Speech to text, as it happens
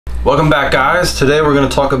Welcome back, guys. Today we're going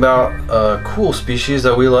to talk about a cool species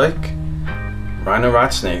that we like, Rhino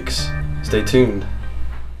Rat snakes. Stay tuned.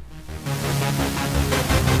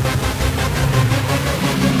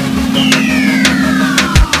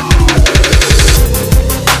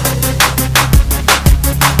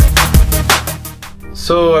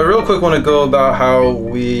 So I real quick want to go about how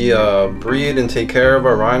we breed and take care of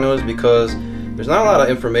our rhinos, because there's not a lot of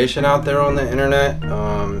information out there on the internet.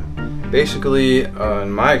 Basically,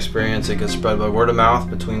 in my experience, it gets spread by word of mouth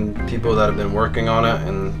between people that have been working on it,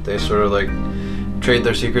 and they sort of like trade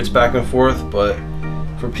their secrets back and forth. But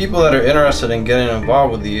for people that are interested in getting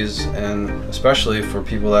involved with these, and especially for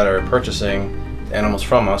people that are purchasing animals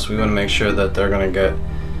from us, we want to make sure that they're going to get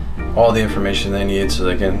all the information they need so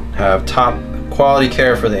they can have top quality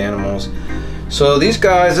care for the animals. So these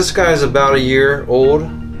guys, this guy is about a year old.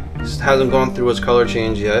 Hasn't gone through its color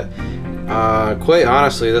change yet. Quite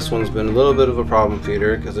honestly, this one's been a little bit of a problem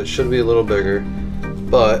feeder because it should be a little bigger.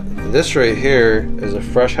 But this right here is a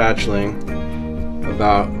fresh hatchling,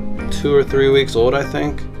 about 2 or 3 weeks old, I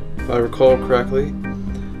think, if I recall correctly.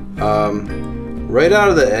 Right out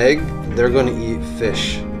of the egg, they're going to eat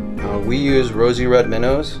fish. We use rosy red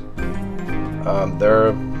minnows.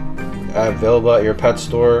 They're available at your pet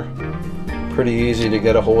store. Pretty easy to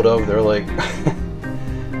get a hold of. They're like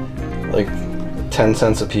like 10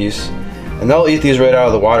 cents a piece. And they'll eat these right out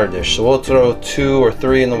of the water dish. So we'll throw 2 or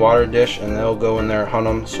 3 in the water dish, and they'll go in there, hunt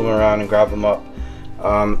them, swim around, and grab them up.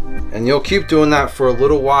 And you'll keep doing that for a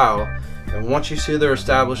little while. And once you see they're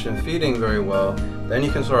established and feeding very well, then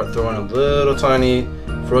you can start throwing a little tiny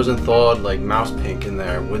frozen thawed like mouse pink in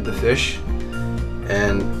there with the fish.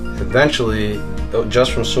 And eventually,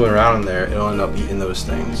 just from swimming around in there, it'll end up eating those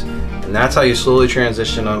things. And that's how you slowly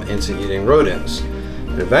transition them into eating rodents.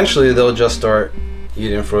 And eventually, they'll just start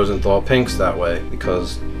eating frozen thawed pinks that way,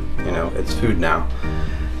 because you know it's food now.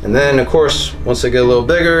 And then of course, once they get a little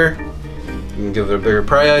bigger, you can give it a bigger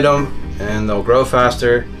prey item and they'll grow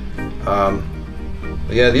faster. But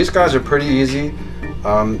yeah, these guys are pretty easy.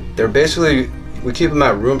 They're basically, we keep them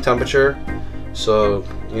at room temperature, so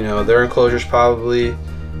you know their enclosure's probably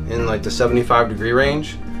in like the 75-degree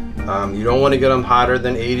range. You don't want to get them hotter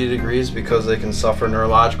than 80 degrees because they can suffer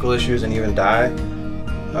neurological issues and even die.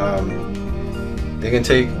 They can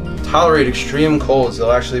tolerate extreme colds.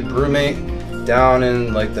 They'll actually brumate down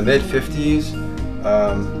in like the mid 50s,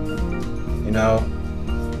 you know,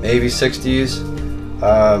 maybe 60s,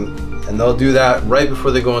 and they'll do that right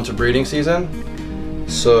before they go into breeding season.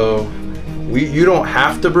 So you don't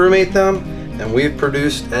have to brumate them, and we've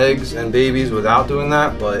produced eggs and babies without doing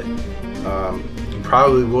that, but you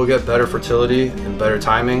probably will get better fertility and better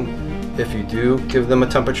timing if you do give them a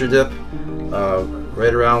temperature dip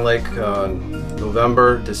right around like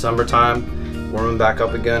November, December time. Warm them back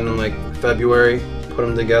up again in like February, put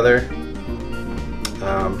them together.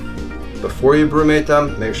 Before you brumate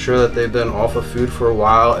them, make sure that they've been off of food for a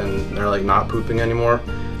while and they're like not pooping anymore,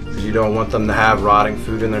 because you don't want them to have rotting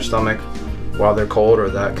food in their stomach while they're cold, or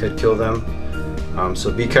that could kill them.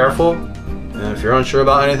 So be careful, and if you're unsure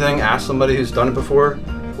about anything, ask somebody who's done it before.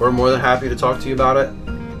 We're more than happy to talk to you about it.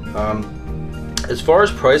 As far as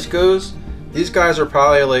price goes, these guys are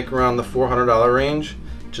probably like around the $400 range,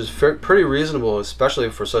 which is pretty reasonable, especially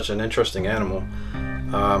for such an interesting animal.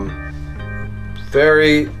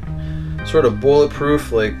 Very sort of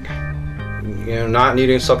bulletproof, like, you know, not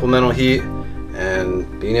needing supplemental heat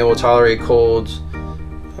and being able to tolerate colds.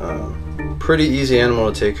 Pretty easy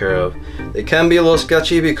animal to take care of. They can be a little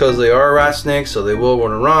sketchy because they are rat snakes, so they will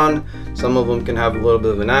want to run. Some of them can have a little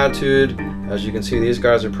bit of an attitude. As you can see, these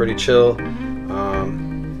guys are pretty chill.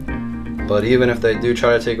 But even if they do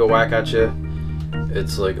try to take a whack at you,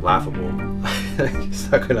 it's like laughable. It's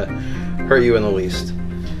not gonna hurt you in the least.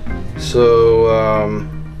 So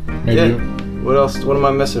maybe yeah. What else? What am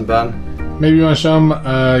I missing, Ben? Maybe you want to show them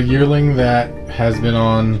a yearling that has been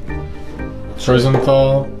on frozen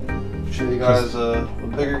thaw. Show you guys a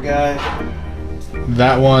bigger guy.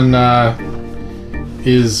 That one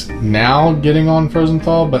is now getting on frozen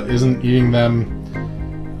thaw, but isn't eating them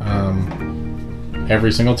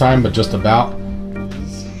every single time, but just about.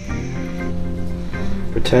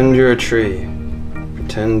 Pretend you're a tree.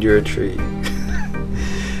 Pretend you're a tree.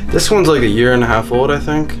 This one's like a year and a half old, I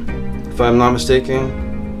think, if I'm not mistaken.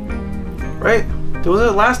 Right? Was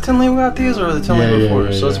it last Tinley we got these, or the Tinley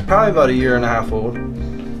before? So it's probably about a year and a half old.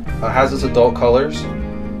 Has its adult colors.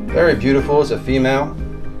 Very beautiful. It's a female.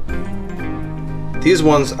 These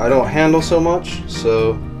ones I don't handle so much,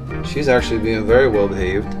 so she's actually being very well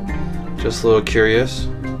behaved. Just a little curious.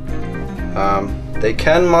 They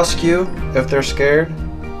can musk you if they're scared,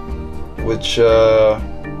 which you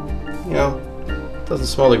know, Doesn't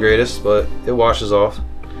smell the greatest, but it washes off.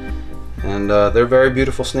 And they're very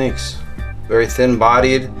beautiful snakes. Very thin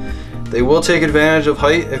bodied. They will take advantage of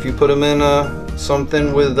height if you put them in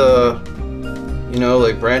something with, you know,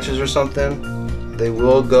 like branches or something. They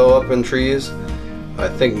will go up in trees. I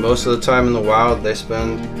think most of the time in the wild they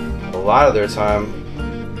spend a lot of their time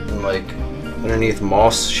in like underneath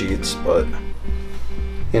moss sheets, but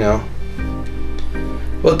you know.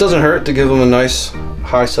 Well, it doesn't hurt to give them a nice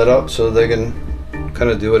high setup so they can kind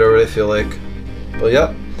of do whatever they feel like. But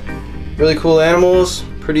yep, really cool animals,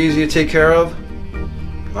 pretty easy to take care of.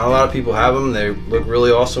 Not a lot of people have them. They look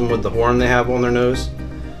really awesome with the horn they have on their nose.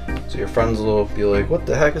 So your friends will be like, what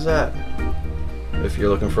the heck is that? If you're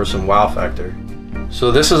looking for some wow factor. So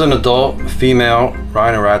this is an adult female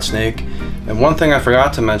Rhino Rat snake. And one thing I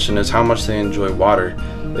forgot to mention is how much they enjoy water.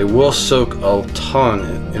 They will soak a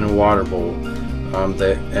ton in a water bowl.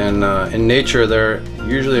 In nature, they're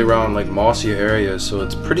usually around like mossy areas, so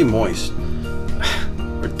it's pretty moist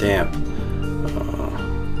or damp.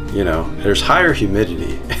 You know, there's higher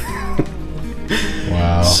humidity.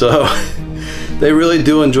 Wow. So they really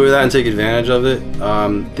do enjoy that and take advantage of it.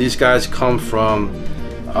 These guys come from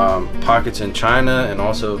pockets in China and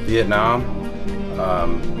also Vietnam,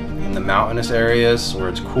 in the mountainous areas where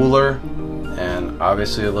it's cooler and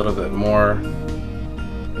obviously a little bit more,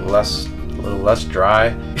 a little less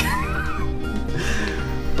dry.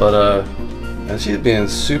 But and she's being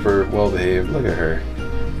super well behaved. Look at her.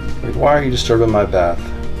 Like, why are you disturbing my bath?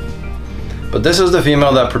 But this is the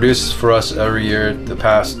female that produces for us every year, the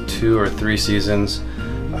past 2 or 3 seasons.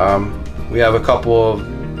 We have a couple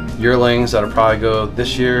of yearlings that'll probably go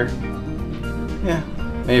this year. Yeah,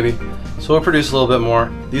 maybe. So we'll produce a little bit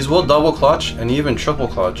more. These will double clutch and even triple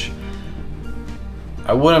clutch.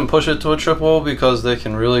 I wouldn't push it to a triple because they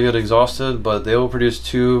can really get exhausted, but they will produce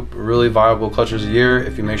 2 really viable clutches a year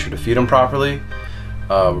if you make sure to feed them properly.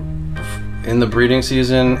 In the breeding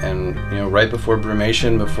season and right before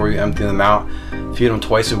brumation, before you empty them out, feed them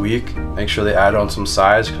twice a week. Make sure they add on some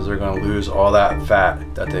size because they're going to lose all that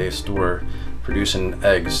fat that they store producing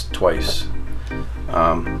eggs twice.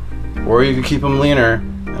 Or you can keep them leaner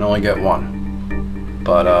and only get 1.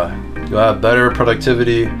 But you'll have better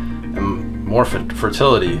productivity and more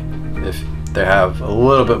fertility if they have a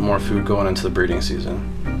little bit more food going into the breeding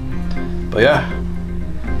season. But yeah,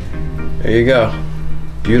 there you go.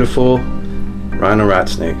 Beautiful Rhino Rat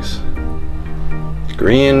snakes.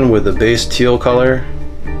 Green with the base teal color.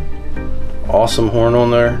 Awesome horn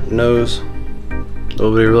on their nose.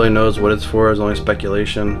 Nobody really knows what it's for, it's only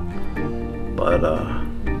speculation. But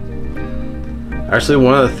actually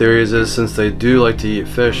one of the theories is since they do like to eat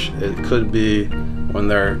fish, it could be when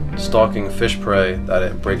they're stalking fish prey that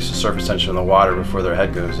it breaks the surface tension in the water before their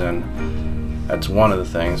head goes in. That's one of the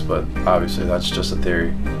things, but obviously that's just a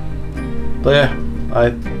theory. But yeah,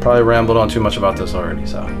 I probably rambled on too much about this already,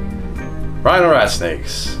 so. Rhino Rat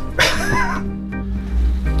snakes.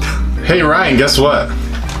 Hey Ryan, guess what?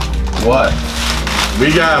 What?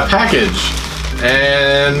 We got a package,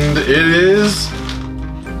 and it is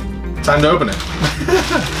time to open it.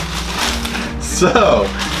 So,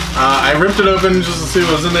 I ripped it open just to see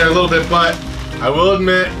what was in there a little bit, but I will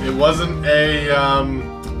admit it wasn't a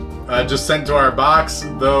just sent to our box,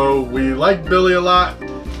 though we like Billy a lot.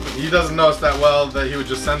 He doesn't know us that well that he would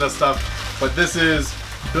just send us stuff. But this is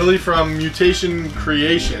Billy from Mutation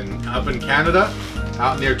Creation up in Canada,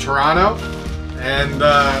 out near Toronto. And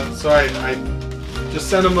so I just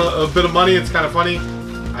sent him a bit of money. It's kind of funny.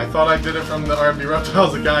 I thought I did it from the R&B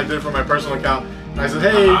Reptiles account. I did it from my personal account. And I said,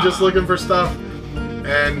 hey, just looking for stuff.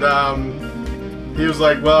 And he was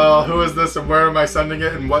like, well, who is this and where am I sending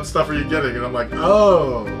it and what stuff are you getting? And I'm like,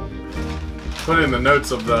 oh. Put it in the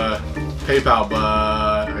notes of the PayPal, but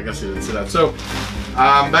I guess he didn't see that. So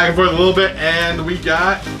back and forth a little bit, and we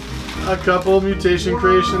got a couple Mutation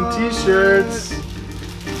Creation t-shirts,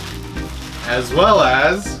 as well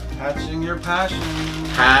as Hatching your passion.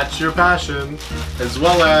 Hatch Your Passion, as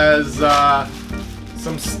well as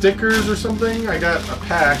some stickers or something. I got a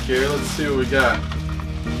pack here. Let's see what we got.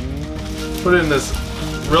 Put it in this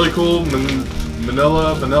really cool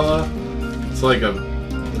vanilla. It's like a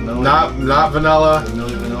not vanilla.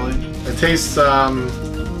 Vanilla. It tastes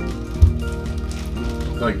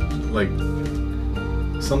like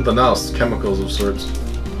something else, chemicals of sorts.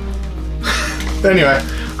 Anyway,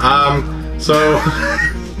 so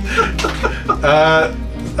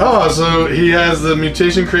so he has the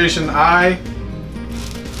Mutation Creation eye.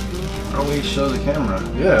 Why don't we show the camera?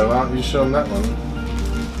 Yeah, why don't you show him that one?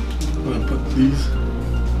 I'm gonna put these.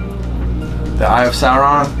 The Eye of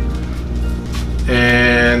Sauron.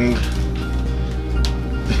 And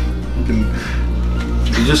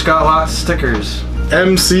you just got lots of stickers.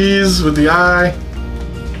 MCs with the eye.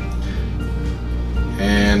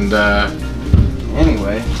 And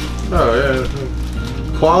anyway. Oh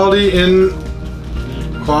yeah. Quality in,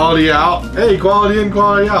 quality out. Hey, quality in,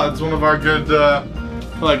 quality out. It's one of our good,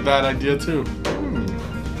 I like that idea too.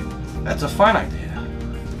 That's a fine idea. I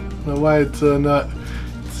don't know why it's not,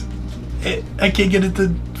 I can't get it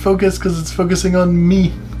to focus because it's focusing on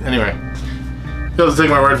me. Anyway, you'll have to take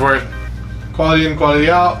my word for it. Quality in, quality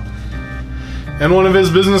out. And one of his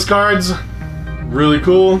business cards. Really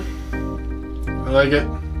cool. I like it.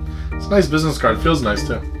 It's a nice business card. It feels nice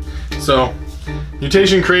too. So,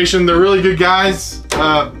 Mutation Creation, they're really good guys.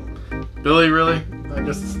 Billy, really. I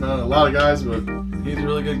guess it's not a lot of guys, but He's a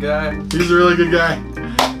really good guy. he's a really good guy.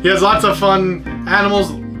 He has lots of fun animals.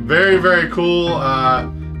 Very, very cool.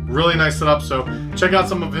 Really nice setup. So check out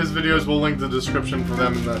some of his videos. We'll link the description for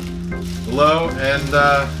them in the below. And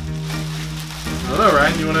I don't know,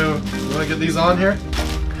 Ryan, you wanna get these on here?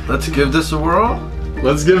 Let's give this a whirl.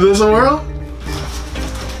 Let's give this a whirl.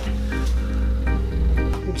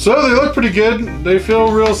 So they look pretty good. They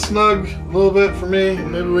feel real snug a little bit for me.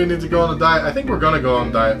 Maybe we need to go on a diet. I think we're gonna go on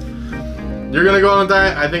a diet. You're gonna go on a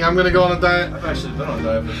diet. I think I'm gonna go on a diet. I've actually been on a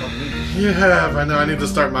diet for a couple weeks. You have. I know. I need to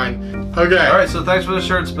start mine. Okay. All right. So thanks for the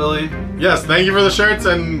shirts, Billy. Yes. Thank you for the shirts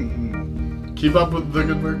and keep up with the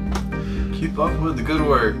good work. Keep up with the good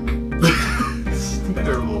work. It's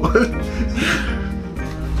terrible.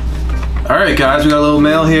 All right, guys. We got a little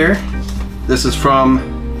mail here. This is from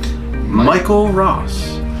Michael Ross.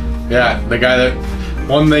 Yeah, the guy that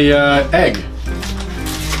won the egg.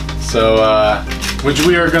 So, which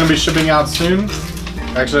we are going to be shipping out soon.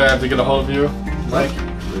 Actually, I have to get a hold of you. Like,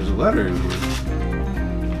 there's a letter in here.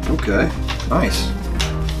 Okay, nice.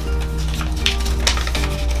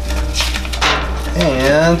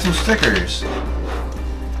 And some stickers.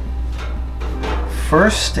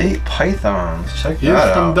 First State Pythons. Check He's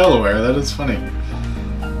that from out. Delaware. That is funny.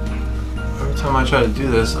 Every time I try to do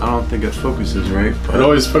this, I don't think it focuses right. But It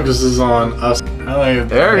always focuses on us. I like it.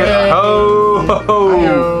 there we Hey. go. Oh,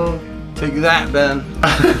 Hi-yo. take that, Ben.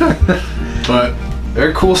 But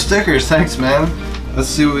Very cool stickers. Thanks, man. Let's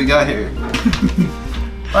see what we got here.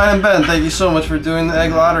 Ryan and Ben, thank you so much for doing the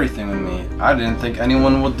egg lottery thing with me. I didn't think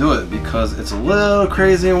anyone would do it because it's a little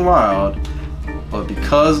crazy and wild, but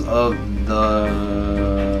because of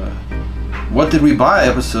the What Did We Buy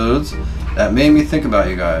episodes, that made me think about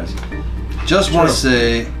you guys. Just want to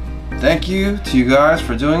say thank you to you guys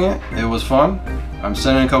for doing it. It was fun. I'm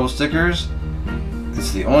sending a couple stickers.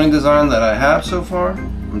 It's the only design that I have so far.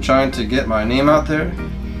 I'm trying to get my name out there.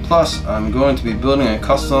 Plus, I'm going to be building a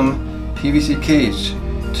custom PVC cage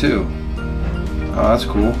too. Oh, that's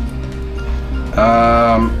cool.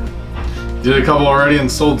 did a couple already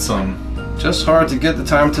and sold some. Just hard to get the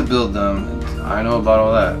time to build them. I know about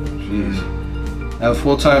all that. Jeez. I have a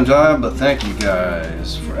full-time job, but thank you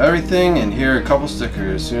guys for everything, and here are a couple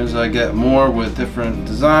stickers. As soon as I get more with different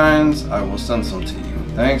designs, I will send some to you.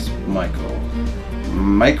 Thanks, Michael.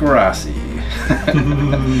 Mike Rossi.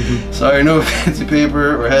 Sorry, no fancy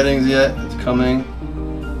paper or headings yet. It's coming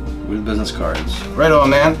with business cards. Right on,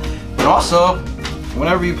 man. And also,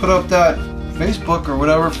 whenever you put up that Facebook or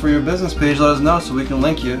whatever for your business page, let us know so we can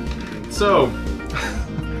link you. So,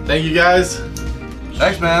 thank you guys.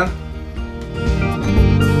 Thanks, man.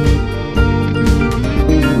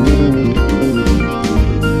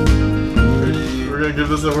 We're gonna give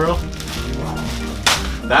this a whirl.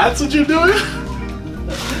 That's what you're doing?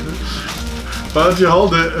 Why don't you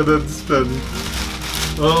hold it and then spin?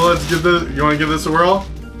 Well, let's give this. You want to give this a whirl?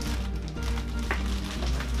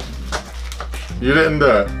 You didn't do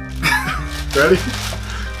it. Ready?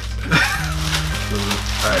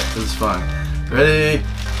 Alright, this is fun. Ready?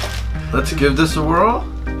 Let's give this a whirl.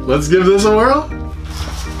 Let's give this a whirl.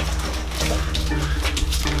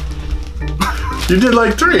 You did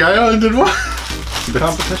like 3. I only did 1.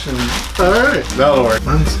 Competition. Alright, that'll work.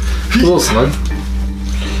 Mine's a little snug.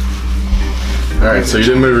 Alright, so you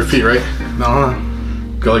didn't move your feet, right? No.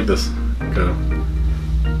 Go like this. Go.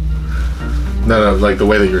 No, like the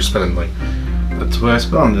way that you're spinning, like. That's the way I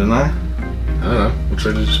spun, didn't I? I don't know. Which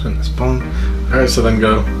way did you spin? Spun. Alright, so then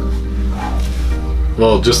go.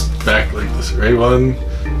 Well, just back like this, right? One,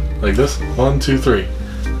 like this. 1, 2, 3.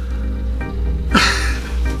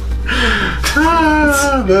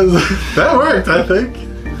 That worked, I think.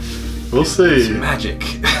 We'll see. It's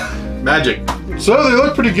magic. Magic. So they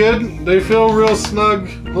look pretty good. They feel real snug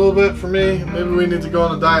a little bit for me. Maybe we need to go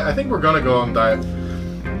on a diet. I think we're gonna go on a diet.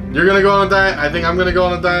 You're gonna go on a diet. I think I'm gonna go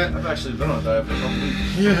on a diet. I've actually been on a diet for a couple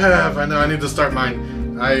weeks. You have. I know. I need to start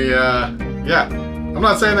mine. Yeah. I'm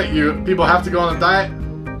not saying that people have to go on a diet,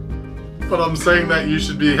 but I'm saying that you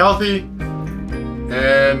should be healthy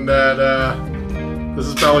and that this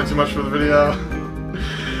is probably too much for the video.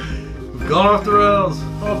 We've gone off the rails.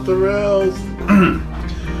 Off the rails.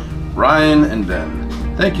 Ryan and Ben,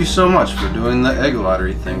 thank you so much for doing the egg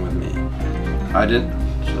lottery thing with me. I didn't.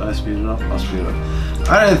 Should I speed it up? I'll speed it up.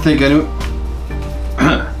 I didn't think any.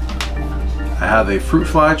 I have a fruit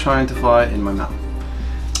fly trying to fly in my mouth.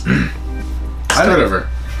 Start over.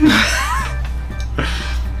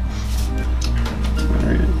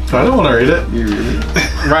 I don't want to read it. You read it.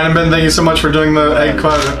 Ryan and Ben, thank you so much for doing the egg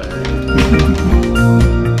closet.